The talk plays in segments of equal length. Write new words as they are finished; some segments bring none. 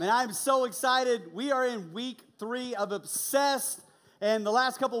And I'm so excited. We are in week 3 of Obsessed. And the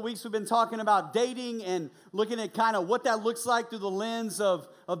last couple of weeks we've been talking about dating and looking at kind of what that looks like through the lens of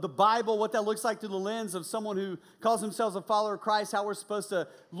the Bible, what that looks like through the lens of someone who calls themselves a follower of Christ, how we're supposed to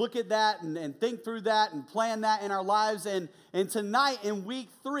look at that and think through that and plan that in our lives. And tonight in week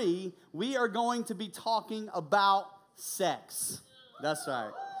 3, we are going to be talking about sex. That's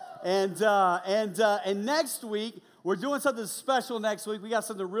right. And next week, we're doing something special next week. We got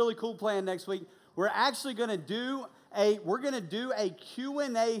something really cool planned next week. We're actually going to do a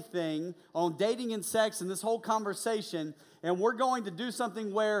Q&A thing on dating and sex and this whole conversation, and we're going to do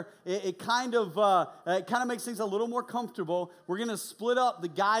something where it kind of makes things a little more comfortable. We're going to split up the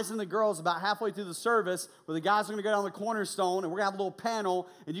guys and the girls about halfway through the service, where the guys are going to go down the cornerstone, and we're going to have a little panel,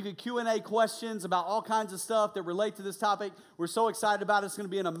 and you can Q&A questions about all kinds of stuff that relate to this topic. We're so excited about it. It's going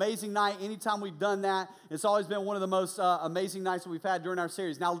to be an amazing night. Anytime we've done that, it's always been one of the most amazing nights that we've had during our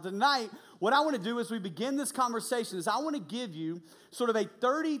series. Now, tonight, what I want to do as we begin this conversation is I want to give you sort of a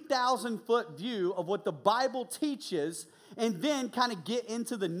 30,000-foot view of what the Bible teaches, and then kind of get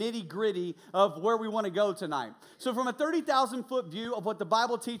into the nitty-gritty of where we want to go tonight. So from a 30,000-foot view of what the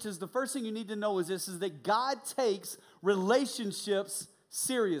Bible teaches, the first thing you need to know is this, is that God takes relationships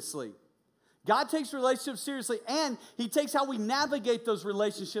seriously. God takes relationships seriously, and He takes how we navigate those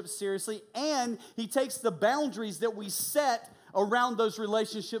relationships seriously, and He takes the boundaries that we set around those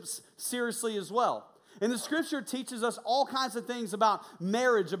relationships seriously as well. And the Scripture teaches us all kinds of things about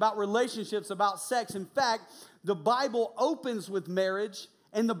marriage, about relationships, about sex. In fact, the Bible opens with marriage,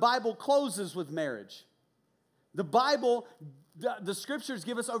 and the Bible closes with marriage. The Scriptures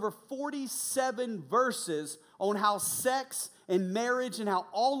give us over 47 verses on how sex and marriage and how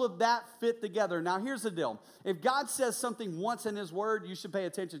all of that fit together. Now, here's the deal. If God says something once in His Word, you should pay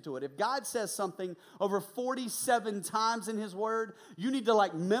attention to it. If God says something over 47 times in His Word, you need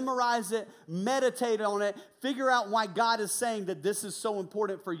to memorize it, meditate on it, figure out why God is saying that this is so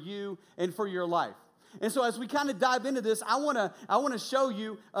important for you and for your life. And so as we kind of dive into this, I want to show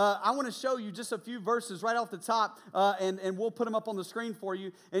you just a few verses right off the top, and we'll put them up on the screen for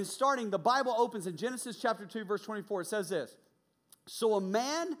you. And starting, the Bible opens in Genesis chapter 2, verse 24. It says this: "So a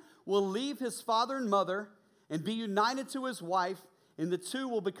man will leave his father and mother and be united to his wife, and the two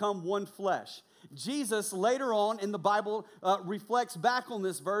will become one flesh." Jesus, later on in the Bible, reflects back on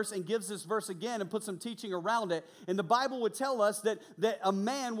this verse and gives this verse again and puts some teaching around it. And the Bible would tell us that a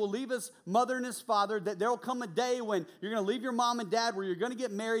man will leave his mother and his father, that there will come a day when you're going to leave your mom and dad, where you're going to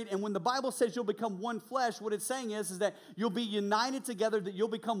get married. And when the Bible says you'll become one flesh, what it's saying is that you'll be united together, that you'll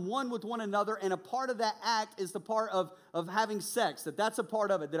become one with one another. And a part of that act is the part of having sex, that's a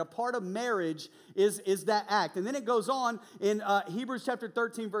part of it, that a part of marriage is that act. And then it goes on in Hebrews chapter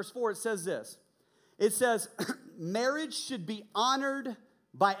 13, verse 4, it says this. It says, marriage should be honored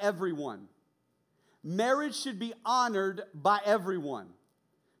by everyone. Marriage should be honored by everyone.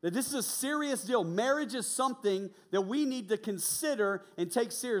 That this is a serious deal. Marriage is something that we need to consider and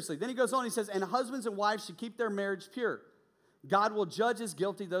take seriously. Then he goes on, he says, and husbands and wives should keep their marriage pure. God will judge as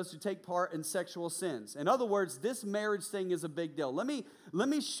guilty those who take part in sexual sins. In other words, this marriage thing is a big deal. Let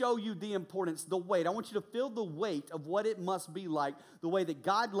me show you the importance, the weight. I want you to feel the weight of what it must be like, the way that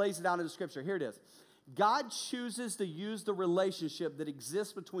God lays it out in the Scripture. Here it is. God chooses to use the relationship that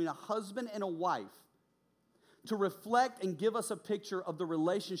exists between a husband and a wife to reflect and give us a picture of the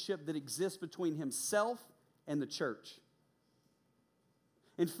relationship that exists between Himself and the church.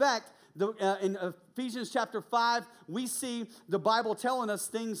 In fact, in Ephesians chapter 5, we see the Bible telling us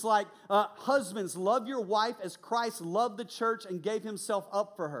things like, husbands, love your wife as Christ loved the church and gave Himself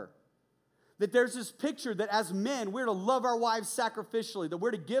up for her. That there's this picture that as men, we're to love our wives sacrificially, that we're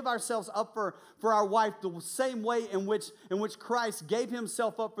to give ourselves up for our wife the same way in which Christ gave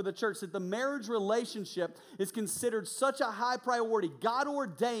Himself up for the church, that the marriage relationship is considered such a high priority,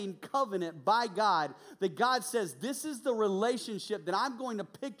 God-ordained covenant by God, that God says, this is the relationship that I'm going to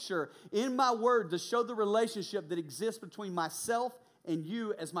picture in my word to show the relationship that exists between myself and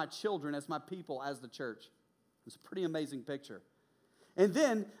you as my children, as my people, as the church. It's a pretty amazing picture. And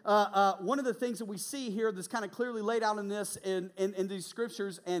then one of the things that we see here that's kind of clearly laid out in this in these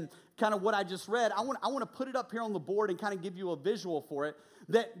scriptures and kind of what I just read, I want to put it up here on the board and kind of give you a visual for it,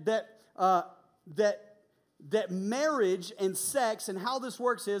 that marriage and sex and how this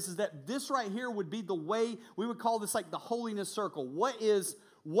works is that this right here would be the way we would call this like the holiness circle. What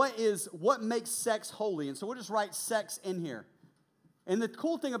makes sex holy? And so we'll just write sex in here. And the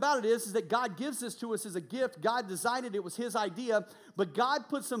cool thing about it is that God gives this to us as a gift. God designed it. It was His idea. But God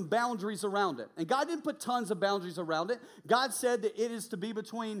put some boundaries around it. And God didn't put tons of boundaries around it. God said that it is to be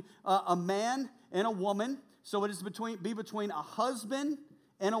between a man and a woman. So it is be between a husband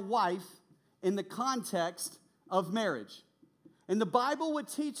and a wife in the context of marriage. And the Bible would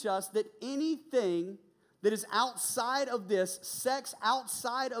teach us that anything that is outside of this, sex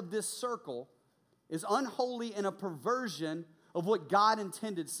outside of this circle, is unholy and a perversion of what God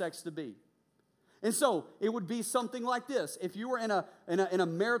intended sex to be. And so it would be something like this. If you were in a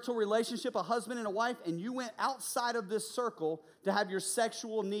marital relationship, a husband and a wife, and you went outside of this circle to have your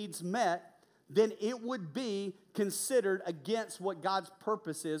sexual needs met, then it would be considered against what God's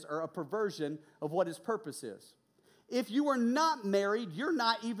purpose is, or a perversion of what his purpose is. If you are not married, you're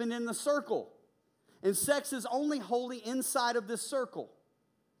not even in the circle. And sex is only holy inside of this circle.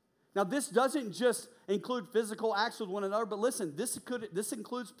 Now, this doesn't just include physical acts with one another, but listen, this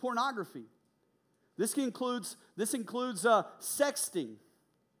includes pornography. This includes sexting.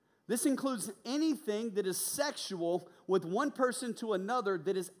 This includes anything that is sexual with one person to another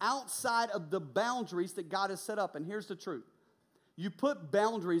that is outside of the boundaries that God has set up. And here's the truth. You put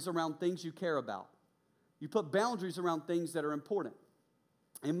boundaries around things you care about. You put boundaries around things that are important.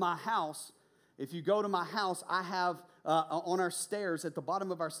 In my house, if you go to my house, I have on our stairs, at the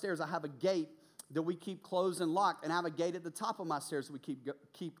bottom of our stairs, I have a gate that we keep closed and locked, and I have a gate at the top of my stairs that we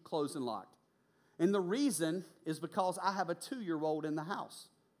keep closed and locked. And the reason is because I have a 2-year-old in the house.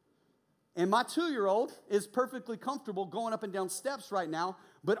 And my 2-year-old is perfectly comfortable going up and down steps right now,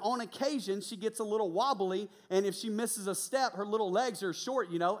 but on occasion, she gets a little wobbly, and if she misses a step, her little legs are short,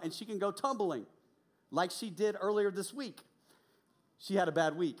 and she can go tumbling, like she did earlier this week. She had a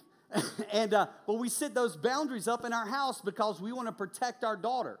bad week. But we set those boundaries up in our house because we want to protect our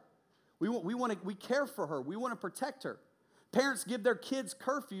daughter. We care for her. We want to protect her. Parents give their kids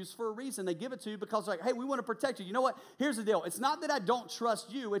curfews for a reason. They give it to you because, like, hey, we want to protect you. You know what? Here's the deal. It's not that I don't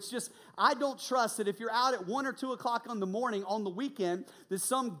trust you. It's just I don't trust that if you're out at 1 or 2 o'clock in the morning on the weekend, that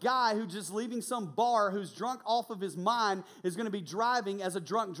some guy who's just leaving some bar who's drunk off of his mind is going to be driving as a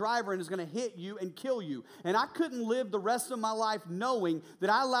drunk driver and is going to hit you and kill you. And I couldn't live the rest of my life knowing that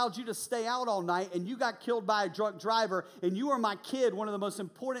I allowed you to stay out all night and you got killed by a drunk driver and you are my kid, one of the most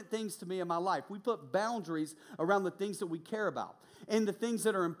important things to me in my life. We put boundaries around the things that we care about and the things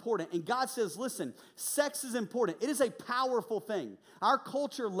that are important. And God says, listen, sex is important. It is a powerful thing. Our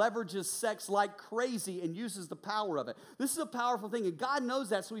culture leverages sex like crazy and uses the power of it. This is a powerful thing, and God knows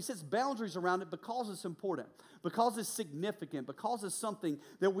that, so he sets boundaries around it because it's important, because it's significant, because it's something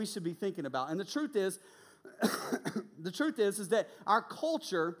that we should be thinking about. And the truth is, is that our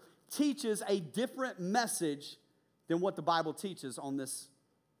culture teaches a different message than what the Bible teaches on this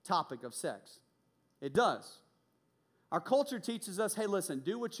topic of sex. It does. Our culture teaches us, hey, listen,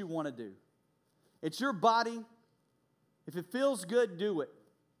 do what you want to do. It's your body. If it feels good, do it.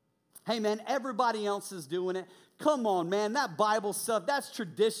 Hey, man, everybody else is doing it. Come on, man, that Bible stuff, that's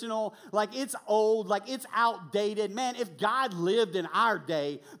traditional. Like, it's old. Like, it's outdated. Man, if God lived in our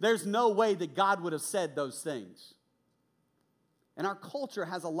day, there's no way that God would have said those things. And our culture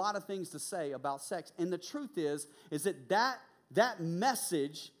has a lot of things to say about sex. And the truth is that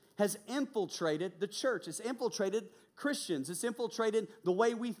message has infiltrated the church. It's infiltrated Christians. It's infiltrated the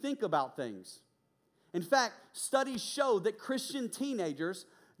way we think about things. In fact, studies show that Christian teenagers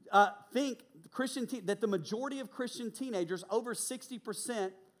that the majority of Christian teenagers, over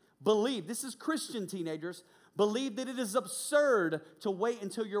 60%, believe, this is Christian teenagers, believe that it is absurd to wait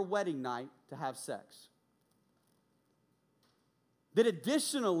until your wedding night to have sex. That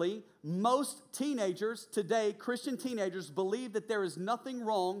additionally, most teenagers today, Christian teenagers, believe that there is nothing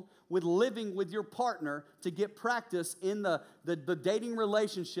wrong with living with your partner to get practice in the dating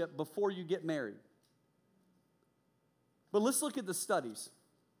relationship before you get married. But let's look at the studies.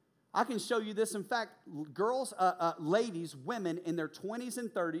 I can show you this. In fact, girls, ladies, women in their 20s and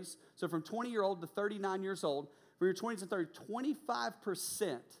 30s, so from 20-year-old to 39 years old, for your 20s and 30s,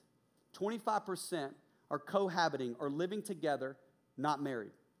 25% are cohabiting or living together, not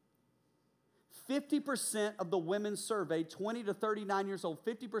married. 50% of the women surveyed, 20 to 39 years old,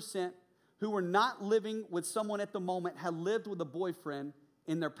 50% who were not living with someone at the moment had lived with a boyfriend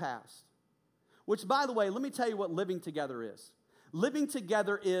in their past. Which, by the way, let me tell you what living together is. Living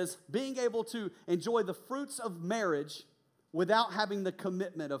together is being able to enjoy the fruits of marriage without having the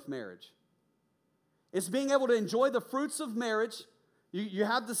commitment of marriage. It's being able to enjoy the fruits of marriage. You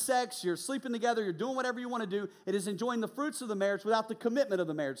have the sex, you're sleeping together, you're doing whatever you want to do. It is enjoying the fruits of the marriage without the commitment of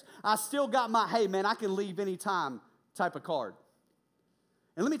the marriage. I still got my, hey, man, I can leave anytime type of card.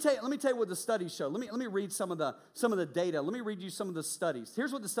 And let me tell you what the studies show. Let me read some of the data. Let me read you some of the studies.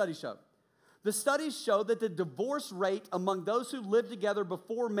 Here's what the studies show. The studies show that the divorce rate among those who live together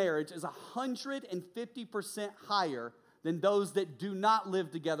before marriage is 150% higher than those that do not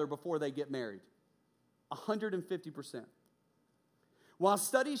live together before they get married. 150%. While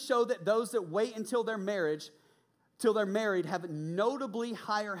studies show that those that wait until their marriage, till they're married, have notably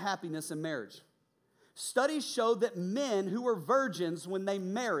higher happiness in marriage. Studies show that men who are virgins when they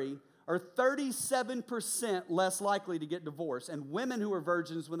marry are 37% less likely to get divorced, and women who are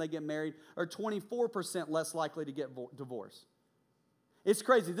virgins when they get married are 24% less likely to get divorced. It's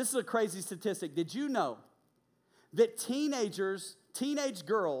crazy. This is a crazy statistic. Did you know that teenage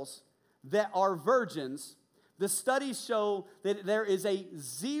girls that are virgins, the studies show that there is a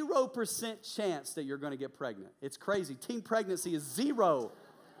 0% chance that you're going to get pregnant? It's crazy. Teen pregnancy is zero.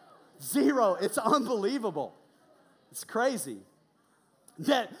 Zero. It's unbelievable. It's crazy.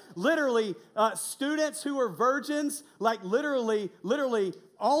 That literally students who are virgins, like literally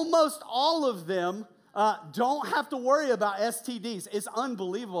almost all of them don't have to worry about STDs. It's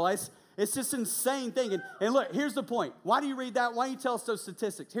unbelievable. It's just an insane thing. And look, here's the point. Why do you read that? Why do you tell us those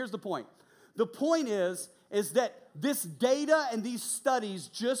statistics? Here's the point. The point is that this data and these studies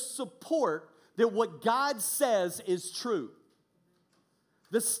just support that what God says is true.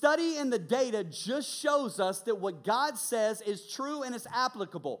 The study and the data just shows us that what God says is true and is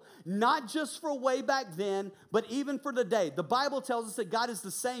applicable, not just for way back then, but even for today. The Bible tells us that God is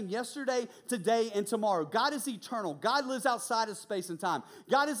the same yesterday, today, and tomorrow. God is eternal. God lives outside of space and time.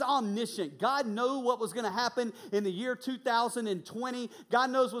 God is omniscient. God knows what was going to happen in the year 2020. God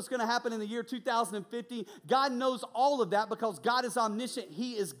knows what's going to happen in the year 2050. God knows all of that because God is omniscient.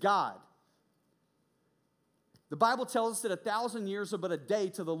 He is God. The Bible tells us that 1,000 years are but a day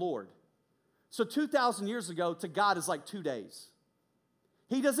to the Lord. So 2,000 years ago to God is like 2 days.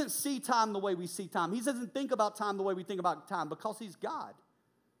 He doesn't see time the way we see time. He doesn't think about time the way we think about time because he's God.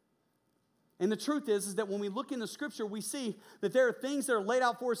 And the truth is that when we look into Scripture, we see that there are things that are laid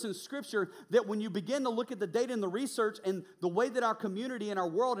out for us in Scripture that when you begin to look at the data and the research and the way that our community and our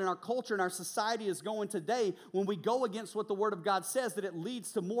world and our culture and our society is going today, when we go against what the Word of God says, that it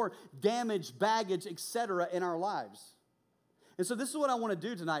leads to more damage, baggage, etc. in our lives. And so this is what I want to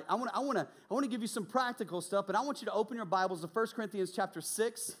do tonight. I want to give you some practical stuff, but I want you to open your Bibles to 1 Corinthians chapter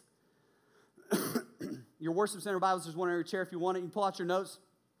 6. Your worship center Bibles, there's one on your chair if you want it. You can pull out your notes.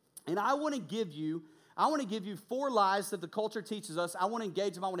 And I want to give you 4 lies that the culture teaches us. I want to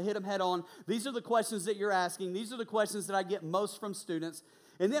engage them. I want to hit them head on. These are the questions that you're asking. These are the questions that I get most from students.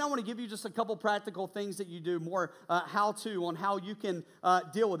 And then I want to give you just a couple practical things that you do, more how-to on how you can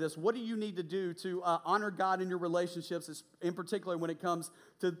deal with this. What do you need to do to honor God in your relationships, in particular when it comes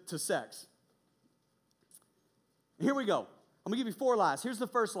to sex? Here we go. I'm going to give you 4 lies. Here's the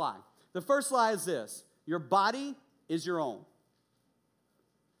first lie. The first lie is this: your body is your own.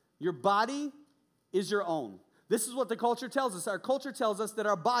 Your body is your own. This is what the culture tells us. Our culture tells us that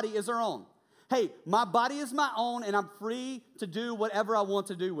our body is our own. Hey, my body is my own, and I'm free to do whatever I want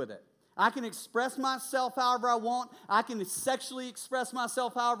to do with it. I can express myself however I want. I can sexually express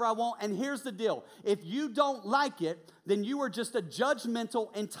myself however I want. And here's the deal. If you don't like it, then you are just a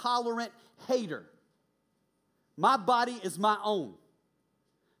judgmental, intolerant hater. My body is my own.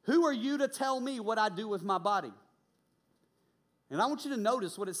 Who are you to tell me what I do with my body? And I want you to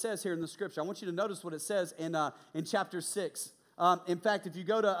notice what it says here in the Scripture. I want you to notice what it says in chapter 6. In fact, if you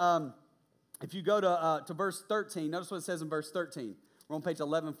go to verse 13, notice what it says in verse 13. We're on page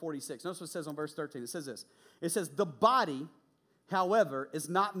 1146. Notice what it says on verse 13. It says this. It says, the body, however, is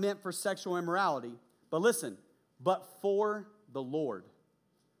not meant for sexual immorality, but listen, but for the Lord.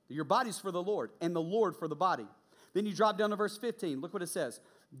 Your body's for the Lord, and the Lord for the body. Then you drop down to verse 15. Look what it says.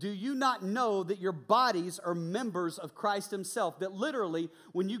 Do you not know that your bodies are members of Christ himself? That literally,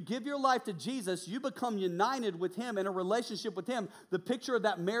 when you give your life to Jesus, you become united with him in a relationship with him. The picture of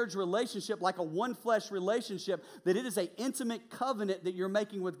that marriage relationship, like a one-flesh relationship, that it is an intimate covenant that you're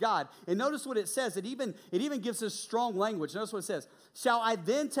making with God. And notice what it says. It even gives us strong language. Notice what it says. Shall I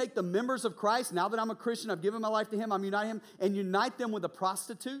then take the members of Christ, now that I'm a Christian, I've given my life to him, I'm united him, and unite them with a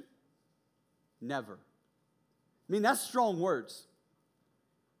prostitute? Never. I mean, that's strong words.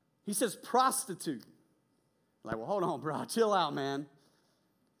 He says prostitute. Like, well, hold on, bro. Chill out, man.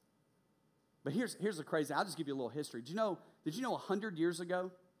 But here's the crazy. I'll just give you a little history. Did you know 100 years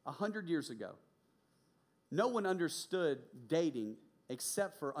ago, no one understood dating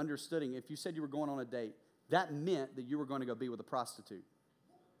except for understanding if you said you were going on a date, that meant that you were going to go be with a prostitute.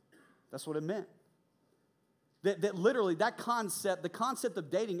 That's what it meant. That literally, that concept, the concept of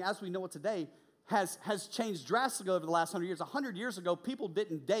dating as we know it today, has changed drastically over the last 100 years. 100 years ago, people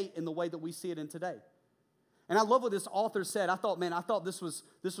didn't date in the way that we see it in today. And I love what this author said. I thought this was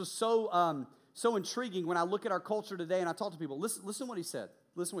so intriguing when I look at our culture today and I talk to people. Listen what he said.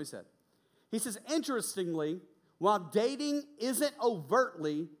 Listen what he said. He says, interestingly, while dating isn't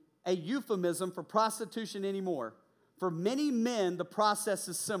overtly a euphemism for prostitution anymore, For many men, the process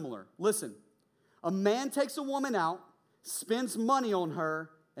is similar. Listen, a man takes a woman out, spends money on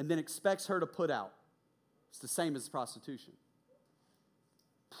her, and then expects her to put out. It's the same as prostitution.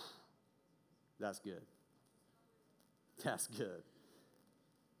 That's good. That's good.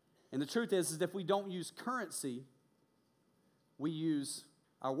 And the truth is if we don't use currency, we use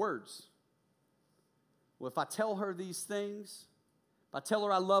our words. Well, if I tell her these things, if I tell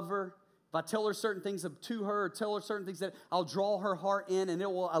her I love her, if I tell her certain things to her or tell her certain things, that I'll draw her heart in, and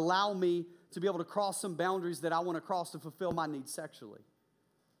it will allow me to be able to cross some boundaries that I want to cross to fulfill my needs sexually.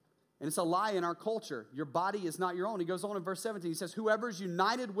 And it's a lie in our culture. Your body is not your own. He goes on in verse 17. He says, whoever is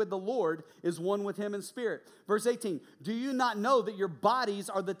united with the Lord is one with him in spirit. Verse 18, do you not know that your bodies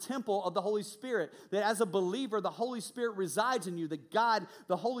are the temple of the Holy Spirit? That as a believer, the Holy Spirit resides in you. That God,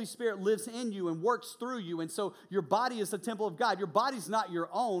 the Holy Spirit, lives in you and works through you. And so your body is the temple of God. Your body's not your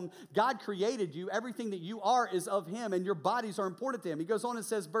own. God created you. Everything that you are is of him, and your bodies are important to him. He goes on and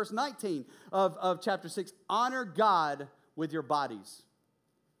says, verse 19 of chapter 6, honor God with your bodies.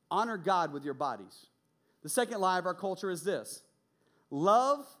 Honor God with your bodies. The second lie of our culture is this: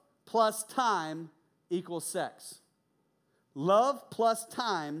 love plus time equals sex. Love plus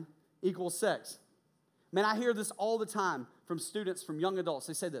time equals sex. Man, I hear this all the time from students, from young adults.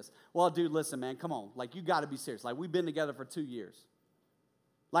 They say this: well, dude, listen, man, come on. Like, you got to be serious. Like, we've been together for 2 years.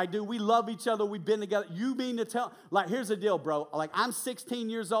 Like, dude, we love each other. We've been together. You mean to tell? Like, here's the deal, bro. Like, I'm 16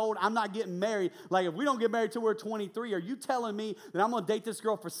 years old. I'm not getting married. Like, if we don't get married till we're 23, are you telling me that I'm going to date this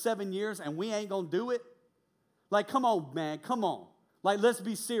girl for 7 years and we ain't going to do it? Like, come on, man. Come on. Like, let's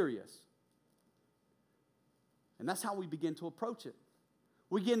be serious. And that's how we begin to approach it.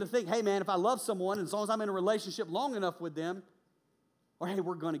 We begin to think, hey, man, if I love someone, and as long as I'm in a relationship long enough with them, or hey,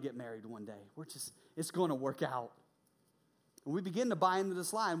 we're going to get married one day. It's going to work out. And we begin to buy into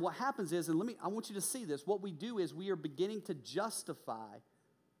this lie. And what happens is, and I want you to see this, what we do is we are beginning to justify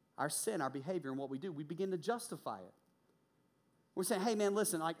our sin, our behavior, and what we do. We begin to justify it. We're saying, hey, man,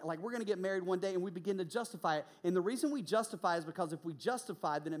 listen, like we're going to get married one day, and we begin to justify it. And the reason we justify is because if we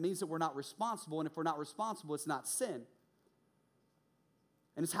justify, then it means that we're not responsible. And if we're not responsible, it's not sin.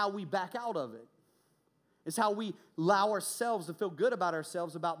 And it's how we back out of it. It's how we allow ourselves to feel good about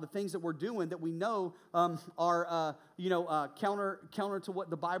ourselves, about the things that we're doing that we know are counter to what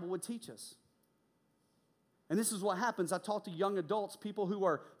the Bible would teach us. And this is what happens. I talk to young adults, people who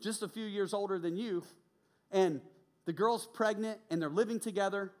are just a few years older than you, and the girl's pregnant, and they're living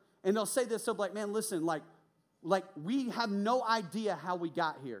together, and they'll say this, they'll be like, man, listen, like we have no idea how we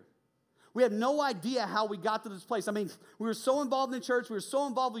got here. We had no idea how we got to this place. I mean, we were so involved in the church. We were so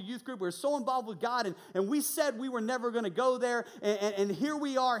involved with youth group. We were so involved with God. And we said we were never going to go there. And here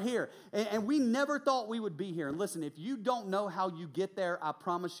we are here. And we never thought we would be here. And listen, if you don't know how you get there, I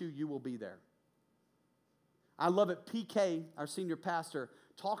promise you, you will be there. I love it. PK, our senior pastor,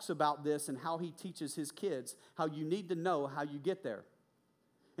 talks about this and how he teaches his kids how you need to know how you get there.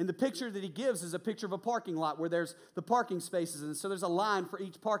 And the picture that he gives is a picture of a parking lot where there's the parking spaces, and so there's a line for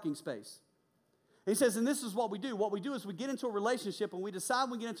each parking space. And he says, and this is what we do. What we do is we get into a relationship, and we decide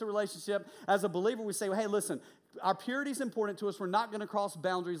when we get into a relationship as a believer, we say, well, hey, listen, our purity is important to us. We're not going to cross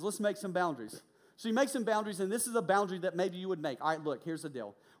boundaries. Let's make some boundaries. So you make some boundaries, and this is a boundary that maybe you would make. All right, look, here's the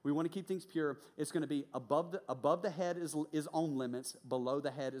deal. We want to keep things pure. It's going to be above the head is on limits. Below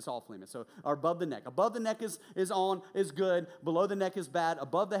the head is off limits. So, or above the neck. Above the neck is good. Below the neck is bad.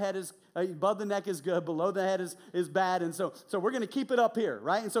 Above the neck is good. Below the head is bad. And so we're going to keep it up here,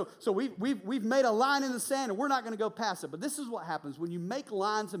 right? And so we've made a line in the sand, and we're not going to go past it. But this is what happens when you make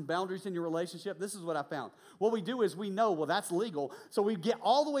lines and boundaries in your relationship. This is what I found. What we do is we know, well, that's legal. So we get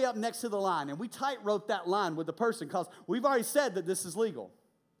all the way up next to the line, and we tightrope that line with the person because we've already said that this is legal.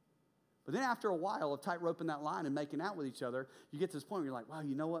 But then after a while of tight-roping that line and making out with each other, you get to this point where you're like, wow,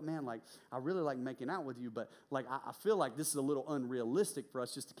 you know what, man? Like, I really like making out with you, but like I feel like this is a little unrealistic for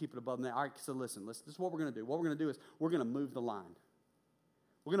us just to keep it above that. All right, so listen, this is what we're going to do. What we're going to do is we're going to move the line.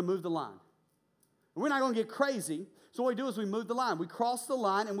 We're going to move the line. And we're not going to get crazy. So what we do is we move the line. We cross the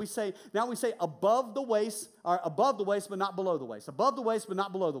line, and we say above the waist, or above the waist, but not below the waist. Above the waist, but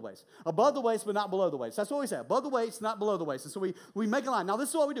not below the waist. Above the waist, but not below the waist. That's what we say. Above the waist, not below the waist. And so we make a line. Now, this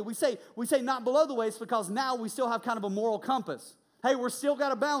is what we do. We say not below the waist because now we still have kind of a moral compass. Hey, we're still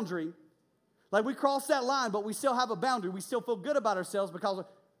got a boundary. Like, we cross that line, but we still have a boundary. We still feel good about ourselves because,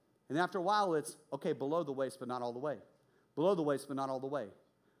 and after a while, it's, okay, below the waist, but not all the way. Below the waist, but not all the way.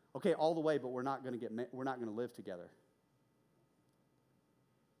 Okay, all the way, but we're not going to live together.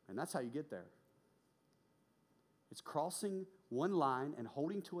 And that's how you get there. It's crossing one line and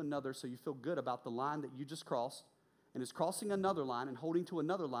holding to another so you feel good about the line that you just crossed. And it's crossing another line and holding to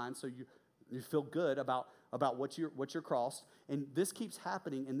another line so you feel good about about what you're crossed. And this keeps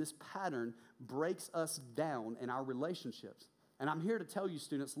happening, and this pattern breaks us down in our relationships. And I'm here to tell you,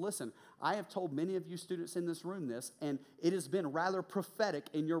 students, listen, I have told many of you students in this room this, and it has been rather prophetic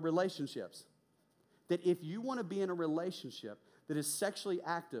in your relationships. That if you want to be in a relationship that is sexually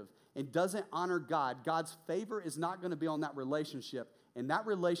active and doesn't honor God, God's favor is not going to be on that relationship, and that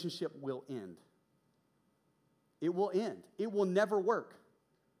relationship will end. It will end. It will never work.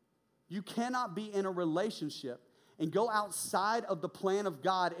 You cannot be in a relationship and go outside of the plan of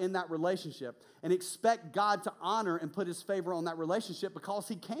God in that relationship and expect God to honor and put his favor on that relationship, because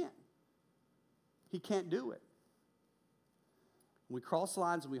he can't. He can't do it. We cross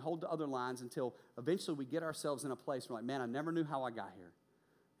lines and we hold to other lines until eventually we get ourselves in a place where we're like, man, I never knew how I got here.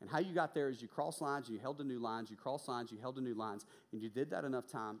 And how you got there is you cross lines, you held to new lines, you cross lines, you held to new lines, and you did that enough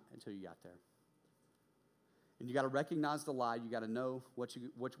time until you got there. And you got to recognize the lie. You got to know what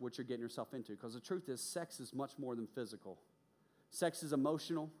you're getting yourself into. Because the truth is, sex is much more than physical. Sex is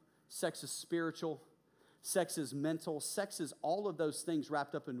emotional. Sex is spiritual. Sex is mental. Sex is all of those things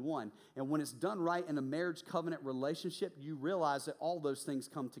wrapped up in one. And when it's done right in a marriage covenant relationship, you realize that all those things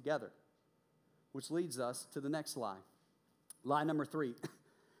come together. Which leads us to the next lie. Lie number 3.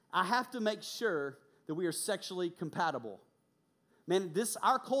 I have to make sure that we are sexually compatible. Man,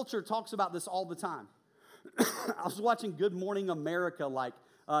 our culture talks about this all the time. I was watching Good Morning America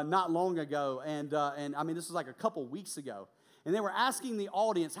not long ago, and I mean, this was like a couple weeks ago. And they were asking the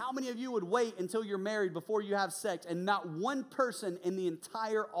audience, how many of you would wait until you're married before you have sex? And not one person in the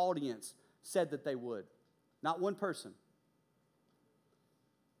entire audience said that they would. Not one person.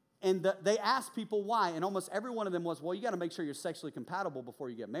 And they asked people why, and almost every one of them was, well, you got to make sure you're sexually compatible before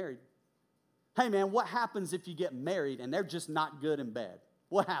you get married. Hey, man, what happens if you get married and they're just not good in bed?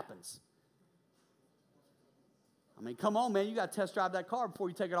 What happens? I mean, come on, man, you got to test drive that car before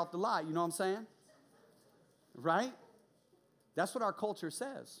you take it off the lot. You know what I'm saying? Right? That's what our culture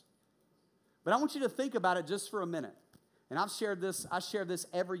says. But I want you to think about it just for a minute. And I share this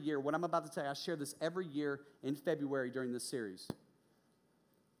every year. What I'm about to tell you, I share this every year in February during this series.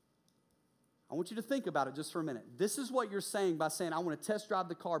 I want you to think about it just for a minute. This is what you're saying by saying, I want to test drive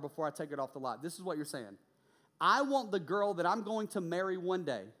the car before I take it off the lot. This is what you're saying. I want the girl that I'm going to marry one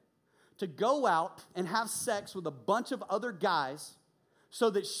day to go out and have sex with a bunch of other guys so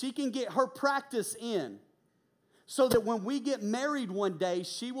that she can get her practice in, so that when we get married one day,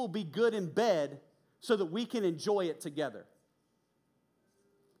 she will be good in bed so that we can enjoy it together.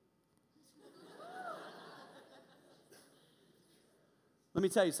 Let me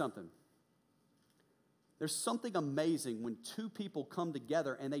tell you something. There's something amazing when two people come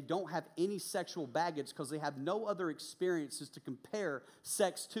together and they don't have any sexual baggage because they have no other experiences to compare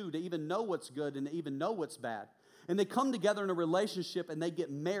sex to even know what's good and to even know what's bad. And they come together in a relationship and they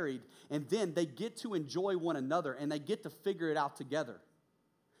get married, and then they get to enjoy one another and they get to figure it out together.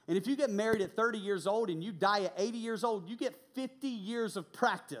 And if you get married at 30 years old and you die at 80 years old, you get 50 years of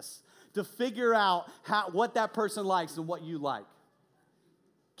practice to figure out what that person likes and what you like.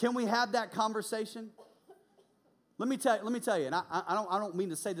 Can we have that conversation? Let me tell you, and I don't mean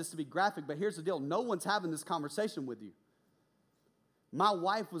to say this to be graphic, but here's the deal. No one's having this conversation with you. My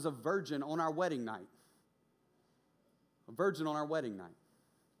wife was a virgin on our wedding night. A virgin on our wedding night.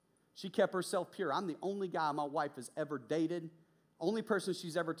 She kept herself pure. I'm the only guy my wife has ever dated, only person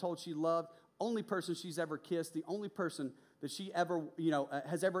she's ever told she loved, only person she's ever kissed, the only person that she ever,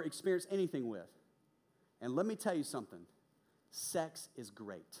 has ever experienced anything with. And let me tell you something. Sex is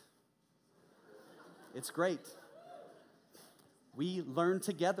great. It's great. We learn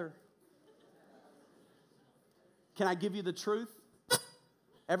together. Can I give you the truth?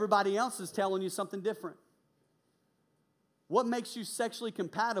 Everybody else is telling you something different. What makes you sexually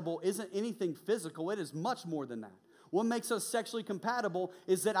compatible isn't anything physical. It is much more than that. What makes us sexually compatible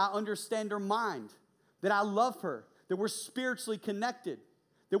is that I understand her mind, that I love her, that we're spiritually connected,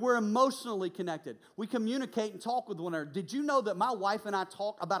 that we're emotionally connected. We communicate and talk with one another. Did you know that my wife and I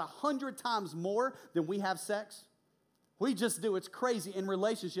talk about 100 times more than we have sex? We just do. It's crazy. In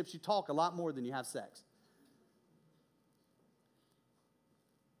relationships, you talk a lot more than you have sex.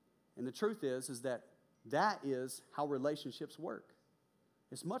 And the truth is that is how relationships work.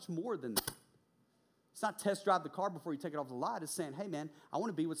 It's much more than that. It's not test drive the car before you take it off the lot. It's saying, hey, man, I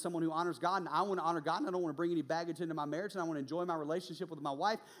want to be with someone who honors God, and I want to honor God, and I don't want to bring any baggage into my marriage, and I want to enjoy my relationship with my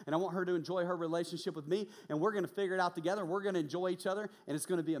wife, and I want her to enjoy her relationship with me, and we're going to figure it out together, and we're going to enjoy each other, and it's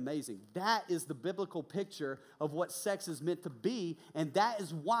going to be amazing. That is the biblical picture of what sex is meant to be, and that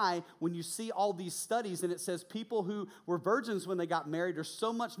is why when you see all these studies, and it says people who were virgins when they got married are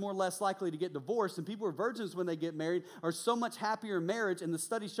so much more less likely to get divorced, and people who are virgins when they get married are so much happier in marriage, and the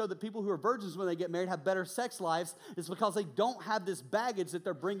studies show that people who are virgins when they get married have have better sex lives is because they don't have this baggage that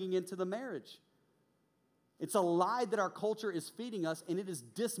they're bringing into the marriage. It's a lie that our culture is feeding us, and it is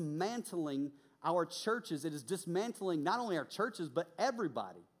dismantling our churches. It is dismantling not only our churches, but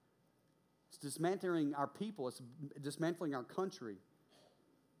everybody. It's dismantling our people. It's dismantling our country.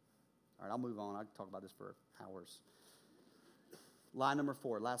 All right, I'll move on. I can talk about this for hours. Lie number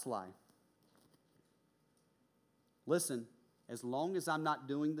 4, last lie. Listen, as long as I'm not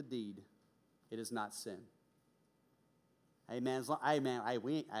doing the deed, it is not sin. Hey, man, come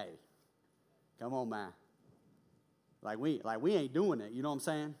on, man. Like we ain't doing it, you know what I'm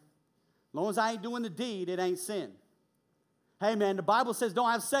saying? As long as I ain't doing the deed, it ain't sin. Hey, man, the Bible says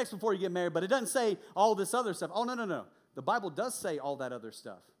don't have sex before you get married, but it doesn't say all this other stuff. Oh, no. The Bible does say all that other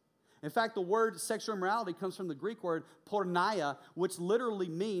stuff. In fact, the word sexual immorality comes from the Greek word porneia, which literally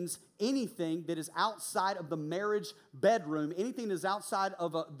means anything that is outside of the marriage bedroom, anything that is outside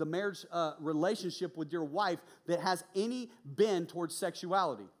of the marriage relationship with your wife that has any bend towards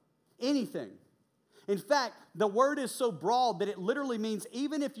sexuality. Anything. In fact, the word is so broad that it literally means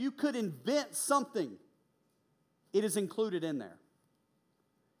even if you could invent something, it is included in there.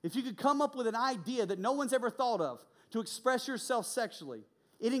 If you could come up with an idea that no one's ever thought of to express yourself sexually,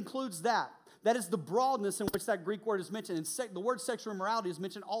 it includes that. That is the broadness in which that Greek word is mentioned. And the word sexual immorality is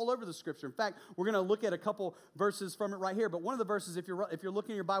mentioned all over the Scripture. In fact, we're going to look at a couple verses from it right here. But one of the verses, if you're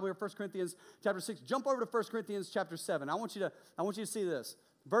looking at your Bible here, 1 Corinthians chapter 6, jump over to 1 Corinthians chapter 7. I want you to see this.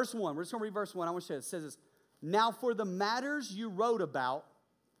 Verse 1. We're just going to read verse 1. I want you to it says this. Now for the matters you wrote about,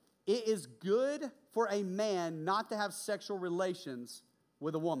 it is good for a man not to have sexual relations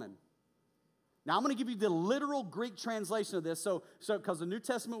with a woman. Now, I'm going to give you the literal Greek translation of this. So because the New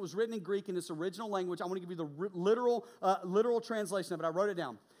Testament was written in Greek in its original language, I want to give you the literal translation of it. I wrote it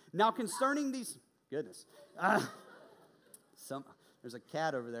down. Now, concerning these, goodness, there's a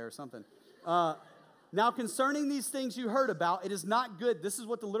cat over there or something. Now, concerning these things you heard about, it is not good. This is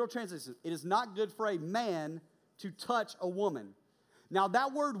what the literal translation is. It is not good for a man to touch a woman. Now,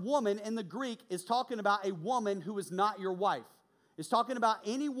 that word woman in the Greek is talking about a woman who is not your wife. It's talking about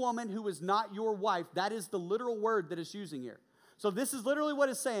any woman who is not your wife. That is the literal word that it's using here. So this is literally what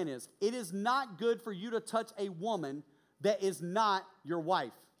it's saying is, it is not good for you to touch a woman that is not your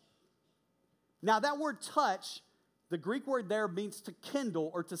wife. Now that word touch, the Greek word there means to kindle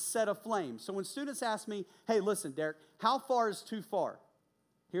or to set a flame. So when students ask me, hey, listen, Derek, how far is too far?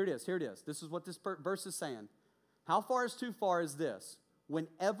 Here it is. This is what this verse is saying. How far is too far is this.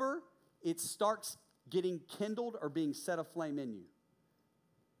 Whenever it starts getting kindled or being set aflame in you.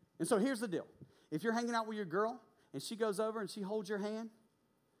 And so here's the deal. If you're hanging out with your girl and she goes over and she holds your hand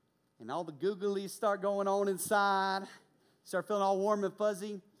and all the googlies start going on inside, start feeling all warm and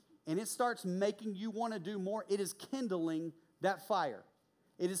fuzzy, and it starts making you want to do more, it is kindling that fire.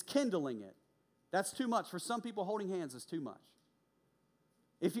 It is kindling it. That's too much. For some people, holding hands is too much.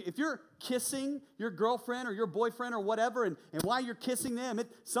 If you're kissing your girlfriend or your boyfriend or whatever, and while you're kissing them,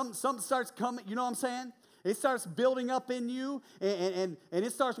 something starts coming, you know what I'm saying? It starts building up in you, and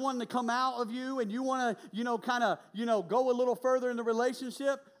it starts wanting to come out of you, and you want to, go a little further in the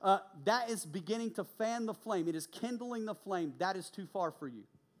relationship. That is beginning to fan the flame. It is kindling the flame. That is too far for you.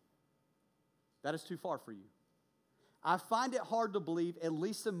 That is too far for you. I find it hard to believe, at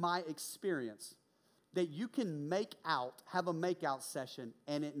least in my experience, that you can have a make-out session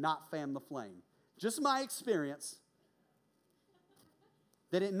and it not fan the flame. Just my experience,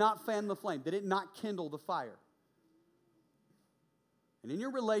 that it not fan the flame, that it not kindle the fire. And in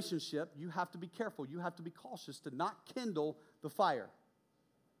your relationship, you have to be careful. You have to be cautious to not kindle the fire.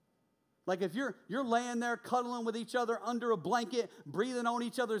 Like if you're laying there cuddling with each other under a blanket, breathing on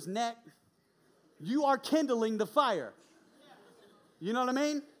each other's neck, you are kindling the fire. You know what I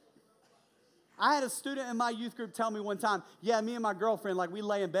mean? I had a student in my youth group tell me one time, yeah, me and my girlfriend, like we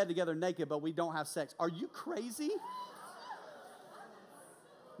lay in bed together naked, but we don't have sex. Are you crazy?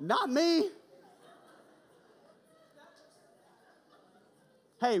 Not me.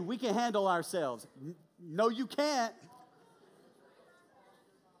 Hey, we can handle ourselves. No, you can't.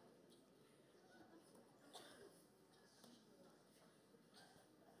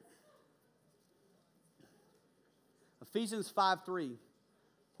 Ephesians 5:3.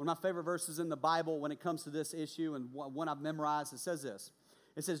 One of my favorite verses in the Bible when it comes to this issue, and one I've memorized, it says this.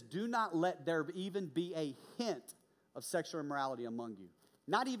 It says, do not let there even be a hint of sexual immorality among you.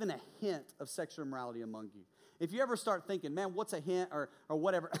 Not even a hint of sexual immorality among you. If you ever start thinking, man, what's a hint or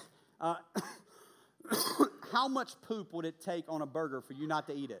whatever, how much poop would it take on a burger for you not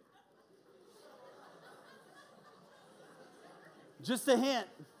to eat it? Just a hint.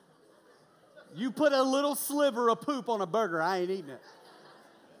 You put a little sliver of poop on a burger, I ain't eating it.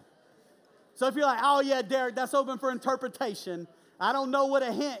 So if you're like, oh yeah, Derek, that's open for interpretation. I don't know what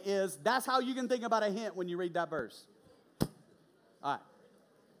a hint is. That's how you can think about a hint when you read that verse. All right.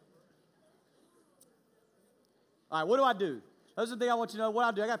 All right, what do I do? Those are the things I want you to know. What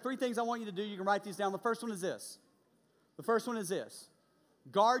I do, I got 3 things I want you to do. You can write these down. The first one is this. The first one is this.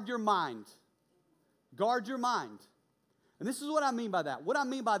 Guard your mind. Guard your mind. And this is what I mean by that. What I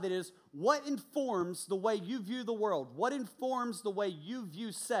mean by that is what informs the way you view the world? What informs the way you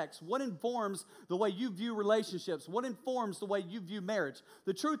view sex? What informs the way you view relationships? What informs the way you view marriage?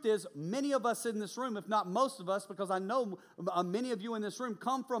 The truth is, many of us in this room, if not most of us, because I know many of you in this room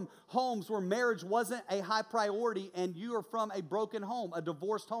come from homes where marriage wasn't a high priority, and you are from a broken home, a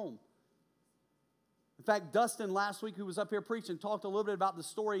divorced home. In fact, Dustin last week, who was up here preaching, talked a little bit about the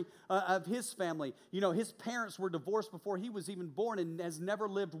story of his family. You know, his parents were divorced before he was even born and has never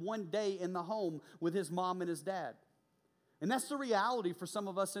lived one day in the home with his mom and his dad. And that's the reality for some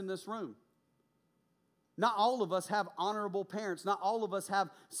of us in this room. Not all of us have honorable parents. Not all of us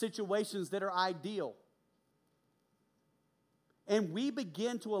have situations that are ideal. And we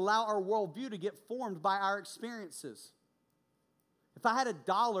begin to allow our worldview to get formed by our experiences. If I had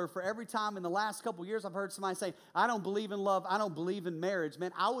 $1 for every time in the last couple years I've heard somebody say, I don't believe in love, I don't believe in marriage,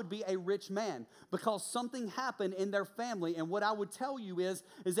 man, I would be a rich man because something happened in their family. And what I would tell you is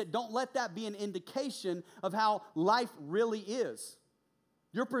that don't let that be an indication of how life really is.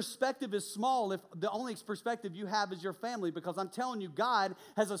 Your perspective is small if the only perspective you have is your family, because I'm telling you, God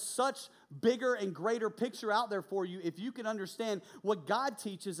has a such bigger and greater picture out there for you. If you can understand what God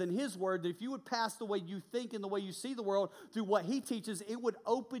teaches in His Word, that if you would pass the way you think and the way you see the world through what He teaches, it would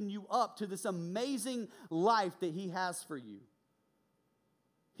open you up to this amazing life that He has for you.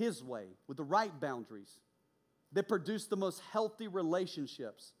 His way, with the right boundaries, that produce the most healthy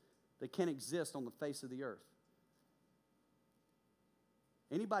relationships that can exist on the face of the earth.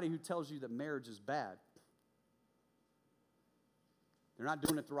 Anybody who tells you that marriage is bad, they're not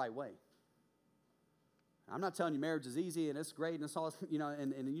doing it the right way. I'm not telling you marriage is easy and it's great and it's all, you know,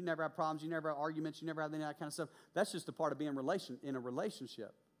 and you never have problems, you never have arguments, you never have any of that kind of stuff. That's just a part of being in a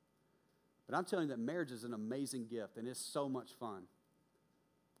relationship. But I'm telling you that marriage is an amazing gift and it's so much fun.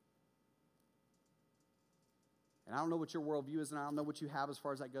 And I don't know what your worldview is, and I don't know what you have as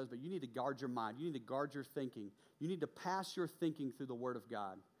far as that goes, but you need to guard your mind. You need to guard your thinking. You need to pass your thinking through the Word of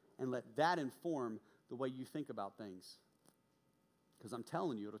God and let that inform the way you think about things. Because I'm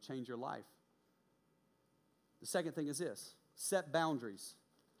telling you, it'll change your life. The second thing is this: set boundaries.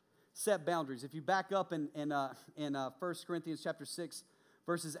 Set boundaries. If you back up in 1 Corinthians chapter 6,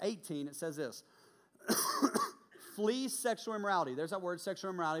 verses 18, it says this. Flee sexual immorality. There's that word,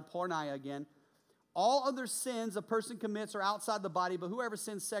 sexual immorality, porneia again. All other sins a person commits are outside the body, but whoever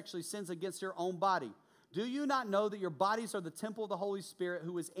sins sexually sins against your own body. Do you not know that your bodies are the temple of the Holy Spirit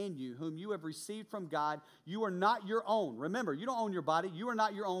who is in you, whom you have received from God? You are not your own. Remember, you don't own your body. You are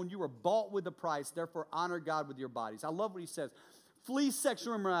not your own. You were bought with a price. Therefore, honor God with your bodies. I love what he says. Flee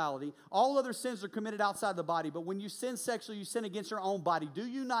sexual immorality. All other sins are committed outside the body, but when you sin sexually, you sin against your own body. Do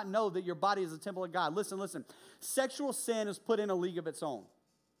you not know that your body is a temple of God? Listen. Sexual sin is put in a league of its own.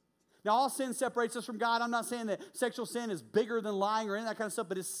 Now, all sin separates us from God. I'm not saying that sexual sin is bigger than lying or any of that kind of stuff,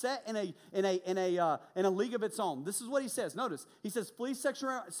 but it's set in a league of its own. This is what he says. Notice, he says, flee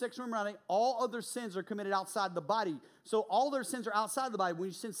sexual immorality. All other sins are committed outside the body. So all their sins are outside the body. When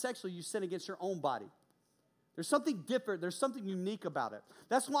you sin sexually, you sin against your own body. There's something different. There's something unique about it.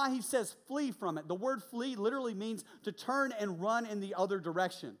 That's why he says flee from it. The word flee literally means to turn and run in the other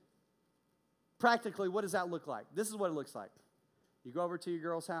direction. Practically, what does that look like? This is what it looks like. You go over to your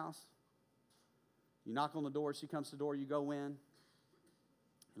girl's house. You knock on the door. She comes to the door. You go in.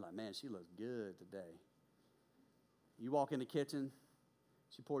 You're like, man, she looks good today. You walk in the kitchen.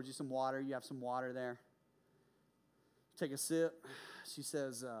 She pours you some water. You have some water there. Take a sip. She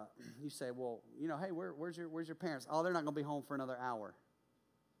says, you say, well, you know, hey, where's your parents? Oh, they're not going to be home for another hour.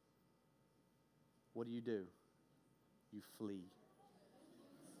 What do? You flee.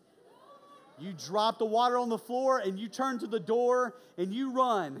 You drop the water on the floor and you turn to the door and you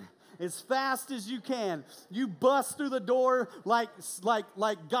run as fast as you can. You bust through the door like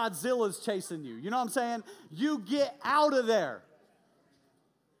Godzilla's chasing you. You know what I'm saying? You get out of there.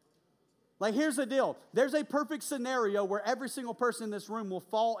 Like, here's the deal. There's a perfect scenario where every single person in this room will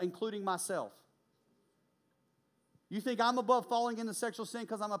fall, including myself. You think I'm above falling into sexual sin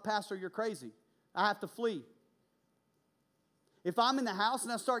because I'm a pastor? You're crazy. I have to flee. If I'm in the house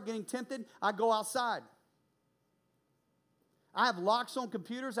and I start getting tempted, I go outside. I have locks on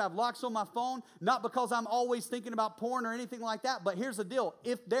computers. I have locks on my phone, not because I'm always thinking about porn or anything like that. But here's the deal.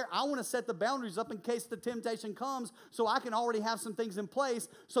 I want to set the boundaries up in case the temptation comes so I can already have some things in place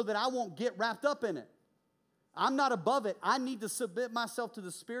so that I won't get wrapped up in it. I'm not above it. I need to submit myself to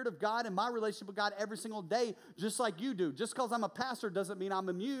the Spirit of God and my relationship with God every single day, just like you do. Just because I'm a pastor doesn't mean I'm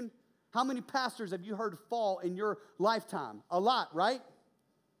immune. How many pastors have you heard fall in your lifetime? A lot, right?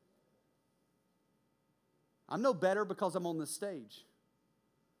 I'm no better because I'm on this stage.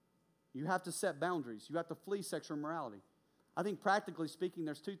 You have to set boundaries. You have to flee sexual immorality. I think practically speaking,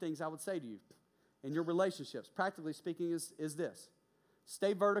 there's two things I would say to you in your relationships. Practically speaking is this.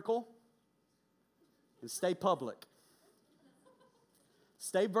 Stay vertical and stay public.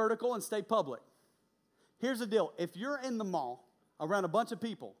 Stay vertical and stay public. Here's the deal. If you're in the mall around a bunch of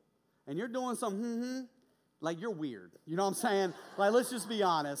people and you're doing some like you're weird. You know what I'm saying? Like, let's just be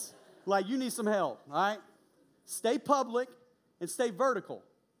honest. Like, you need some help, all right? Stay public and stay vertical.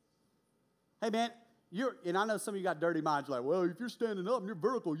 Hey, man, and I know some of you got dirty minds. You're like, well, if you're standing up and you're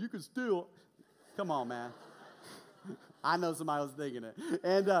vertical, you can still. Come on, man. I know somebody was thinking it.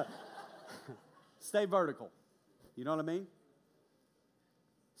 And stay vertical. You know what I mean?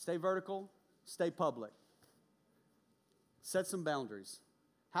 Stay vertical, stay public. Set some boundaries.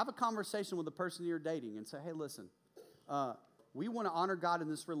 Have a conversation with the person you're dating and say, hey, listen, we want to honor God in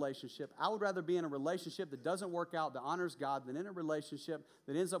this relationship. I would rather be in a relationship that doesn't work out, that honors God, than in a relationship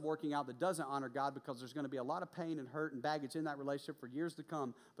that ends up working out that doesn't honor God, because there's going to be a lot of pain and hurt and baggage in that relationship for years to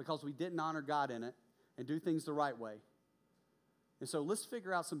come because we didn't honor God in it and do things the right way. And so let's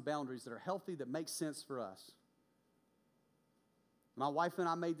figure out some boundaries that are healthy, that make sense for us. My wife and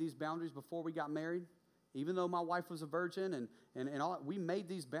I made these boundaries before we got married. Even though my wife was a virgin and all, we made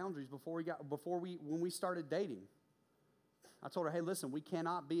these boundaries when we started dating. I told her, hey, listen, we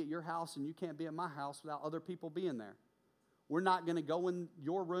cannot be at your house and you can't be at my house without other people being there. We're not going to go in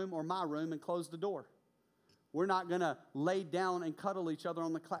your room or my room and close the door. We're not going to lay down and cuddle each other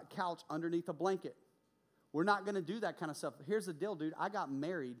on the couch underneath a blanket. We're not going to do that kind of stuff. Here's the deal, dude. I got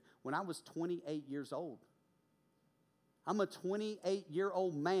married when I was 28 years old. I'm a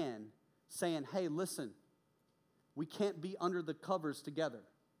 28-year-old man saying, hey, listen, we can't be under the covers together.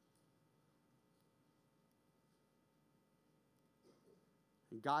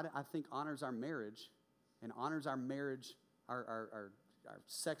 And God, I think, honors our marriage and honors our marriage, our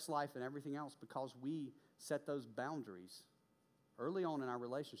sex life and everything else because we set those boundaries early on in our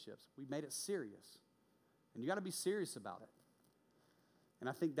relationships. We made it serious. And you got to be serious about it. And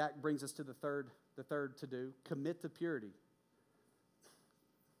I think that brings us to the third to do. Commit to purity.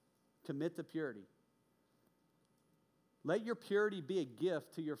 Commit to purity. Let your purity be a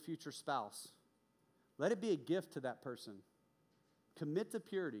gift to your future spouse. Let it be a gift to that person. Commit to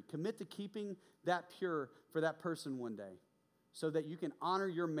purity. Commit to keeping that pure for that person one day so that you can honor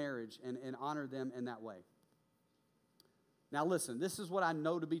your marriage and honor them in that way. Now listen, this is what I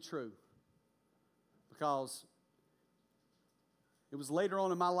know to be true because it was later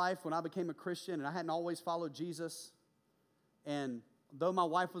on in my life when I became a Christian and I hadn't always followed Jesus. And though my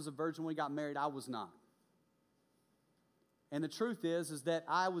wife was a virgin when we got married, I was not. And the truth is that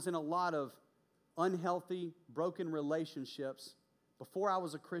I was in a lot of unhealthy, broken relationships before I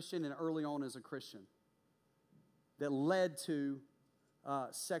was a Christian and early on as a Christian that led to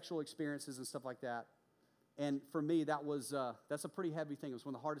sexual experiences and stuff like that. And for me, that's a pretty heavy thing. It was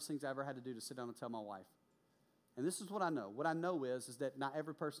one of the hardest things I ever had to do, to sit down and tell my wife. And this is what I know. What I know is that not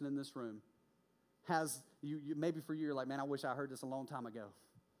every person in this room has, maybe for you, you're like, man, I wish I heard this a long time ago.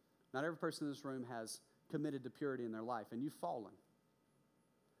 Not every person in this room has committed to purity in their life, and you've fallen.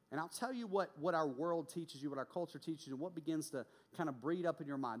 And I'll tell you what our world teaches you, what our culture teaches you, and what begins to kind of breed up in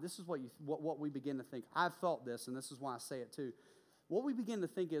your mind. This is what we begin to think. I've felt this, and this is why I say it too. What we begin to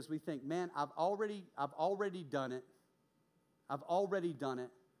think is we think, man, I've already done it. I've already done it.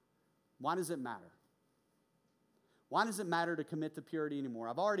 Why does it matter? Why does it matter to commit to purity anymore?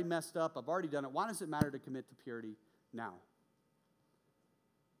 I've already messed up. I've already done it. Why does it matter to commit to purity now?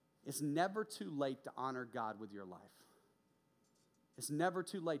 It's never too late to honor God with your life. It's never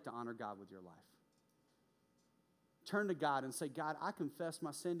too late to honor God with your life. Turn to God and say, God, I confess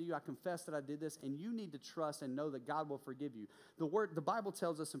my sin to you. I confess that I did this, and you need to trust and know that God will forgive you. The Bible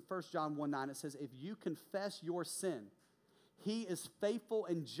tells us in 1 John 1:9, it says, if you confess your sin, He is faithful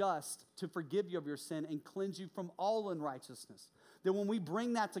and just to forgive you of your sin and cleanse you from all unrighteousness. That when we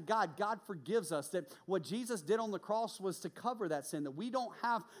bring that to God, God forgives us. That what Jesus did on the cross was to cover that sin. That we don't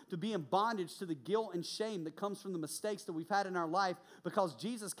have to be in bondage to the guilt and shame that comes from the mistakes that we've had in our life, because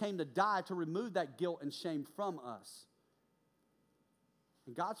Jesus came to die to remove that guilt and shame from us.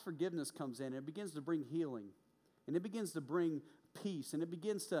 And God's forgiveness comes in and it begins to bring healing. and it begins to bring peace, and it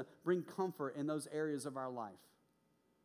begins to bring comfort in those areas of our life.